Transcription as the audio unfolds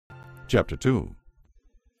Chapter 2.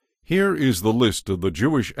 Here is the list of the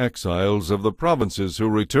Jewish exiles of the provinces who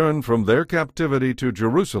returned from their captivity to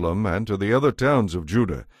Jerusalem and to the other towns of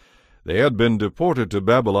Judah. They had been deported to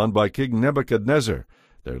Babylon by King Nebuchadnezzar.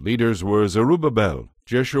 Their leaders were Zerubbabel,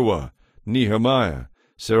 Jeshua, Nehemiah,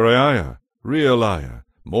 Seraiah, Realiah,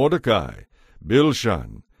 Mordecai,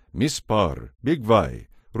 Bilshan, Mispar, Bigvai,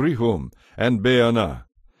 Rehum, and Baanah.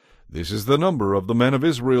 This is the number of the men of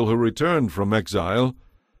Israel who returned from exile.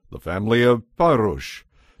 The family of Parosh,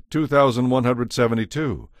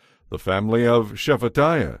 2,172. The family of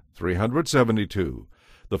Shephatiah, 372.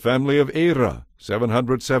 The family of Era,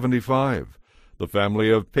 775. The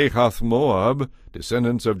family of Pahath-Moab,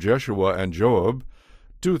 descendants of Jeshua and Joab,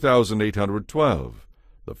 2,812.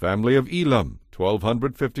 The family of Elam,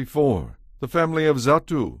 1,254. The family of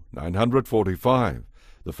Zattu, 945.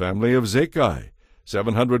 The family of Zakai,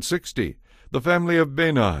 760. The family of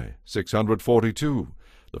Benai, 642.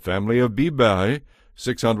 The family of Bebai,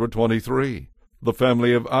 623. The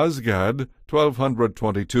family of Azgad,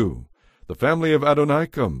 1,222. The family of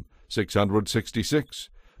Adonikam, 666.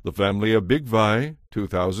 The family of Bigvai,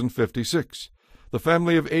 2,056. The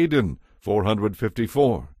family of Adin,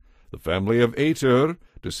 454. The family of Ater,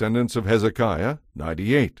 descendants of Hezekiah,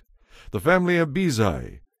 98. The family of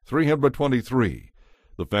Bezai, 323.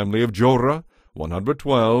 The family of Jorah,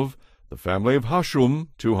 112. The family of Hashum,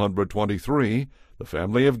 223. The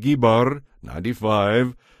family of Gibar,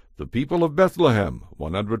 95. The people of Bethlehem,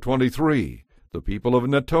 123. The people of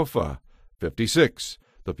Netophah, 56.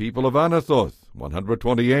 The people of Anathoth,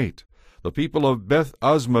 128. The people of Beth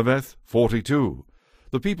Azmaveth, 42.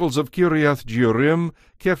 The peoples of Kiriath Jearim,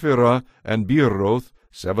 Kephirah, and Beeroth,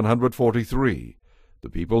 743. The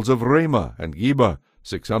peoples of Ramah and Geba,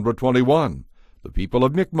 621. The people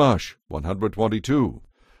of Michmash, 122.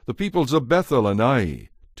 The peoples of Bethel and Ai,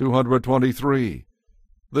 223.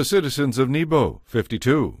 The citizens of Nebo,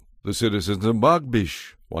 52. The citizens of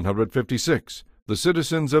Magbish, 156. The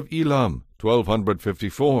citizens of Elam,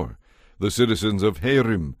 1,254. The citizens of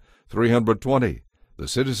Harim, 320. The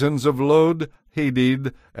citizens of Lod,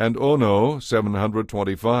 Hadid, and Ono,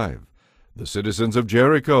 725. The citizens of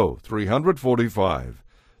Jericho, 345.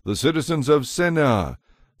 The citizens of Senaa,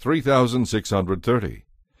 3,630.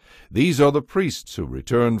 These are the priests who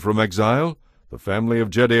returned from exile. The family of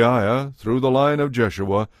Jedaiah, through the line of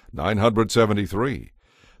Jeshua, 973.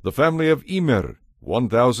 The family of Immer,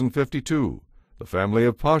 1,052. The family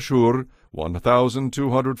of Pashur,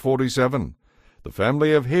 1,247. The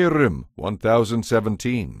family of Harim,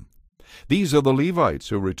 1,017. These are the Levites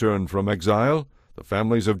who returned from exile. The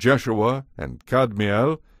families of Jeshua and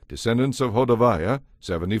Kadmiel, descendants of Hodaviah,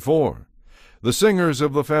 74. The singers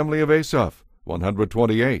of the family of Asaph,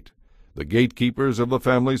 128. The gatekeepers of the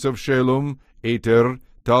families of Shalom, Ater,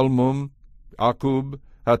 Talmum, Akub,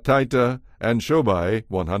 Hatita, and Shobai,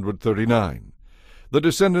 139. The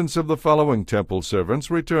descendants of the following temple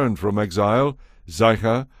servants returned from exile: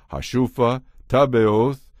 Zicha, Hashupha,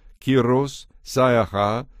 Tabeoth, Kiros,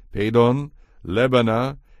 Sayacha, Pedon,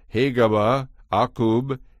 Lebana, Hegaba,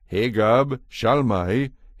 Akub, Hegab,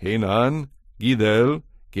 Shalmai, Hanan, Gidel,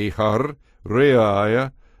 Gehar,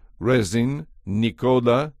 Reaiah, Rezin,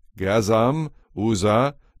 Nikoda, Gazam,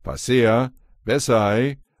 Uzzah, Pasea,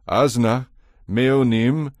 Besai, Aznah,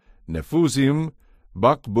 Meonim, Nephuzim,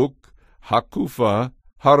 Bakbuk, Hakufa,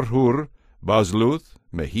 Harhur, Bazluth,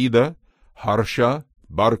 Mehida, Harsha,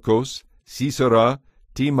 Barkos, Sisera,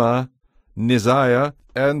 Tima, Neziah,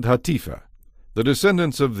 and Hatifa. The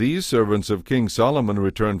descendants of these servants of King Solomon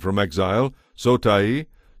returned from exile: Sotai,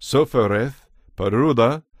 Sophereth,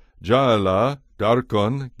 Peruda, Jaala,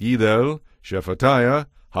 Darkon, Gidel, Shephatiah,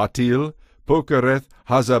 Hatil, Pokereth,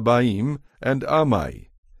 Hazabaim, and Amai.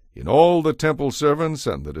 In all, the temple servants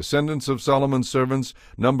and the descendants of Solomon's servants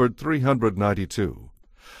numbered 392.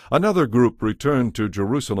 Another group returned to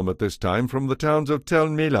Jerusalem at this time from the towns of Tel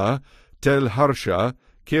Melah, Tel Harsha,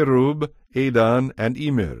 Kerub, Adan, and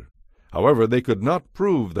Immer. However, they could not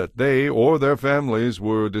prove that they or their families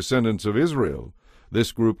were descendants of Israel.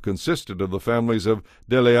 This group consisted of the families of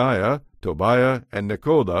Delaiah, Tobiah, and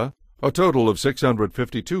Nekoda, a total of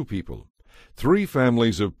 652 people. 3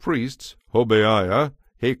 families of priests, Hobaiah,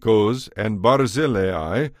 Hakoz, and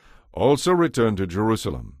Barzillai, also returned to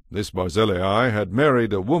Jerusalem. This Barzillai had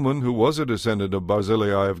married a woman who was a descendant of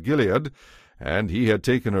Barzillai of Gilead, and he had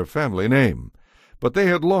taken her family name. But they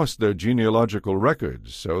had lost their genealogical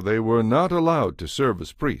records, so they were not allowed to serve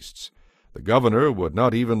as priests. The governor would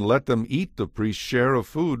not even let them eat the priest's share of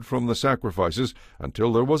food from the sacrifices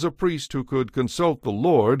until there was a priest who could consult the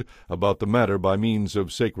Lord about the matter by means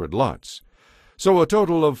of sacred lots. So a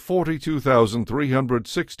total of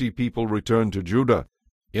 42,360 people returned to Judah.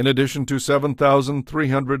 in addition to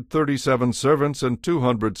 7,337 servants and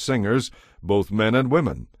 200 singers, both men and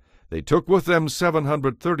women. They took with them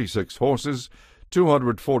 736 horses,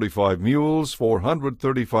 245 mules,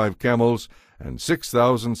 435 camels, and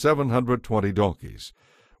 6,720 donkeys.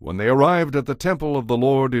 When they arrived at the temple of the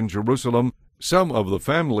Lord in Jerusalem, some of the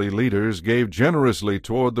family leaders gave generously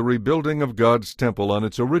toward the rebuilding of God's temple on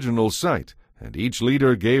its original site, and each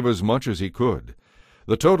leader gave as much as he could.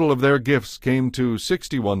 The total of their gifts came to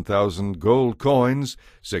 61,000 gold coins,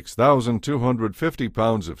 6,250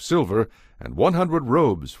 pounds of silver, and 100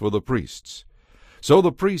 robes for the priests. So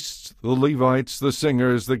the priests, the Levites, the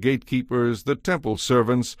singers, the gatekeepers, the temple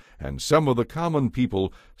servants, and some of the common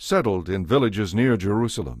people settled in villages near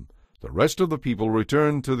Jerusalem. The rest of the people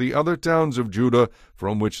returned to the other towns of Judah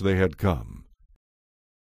from which they had come.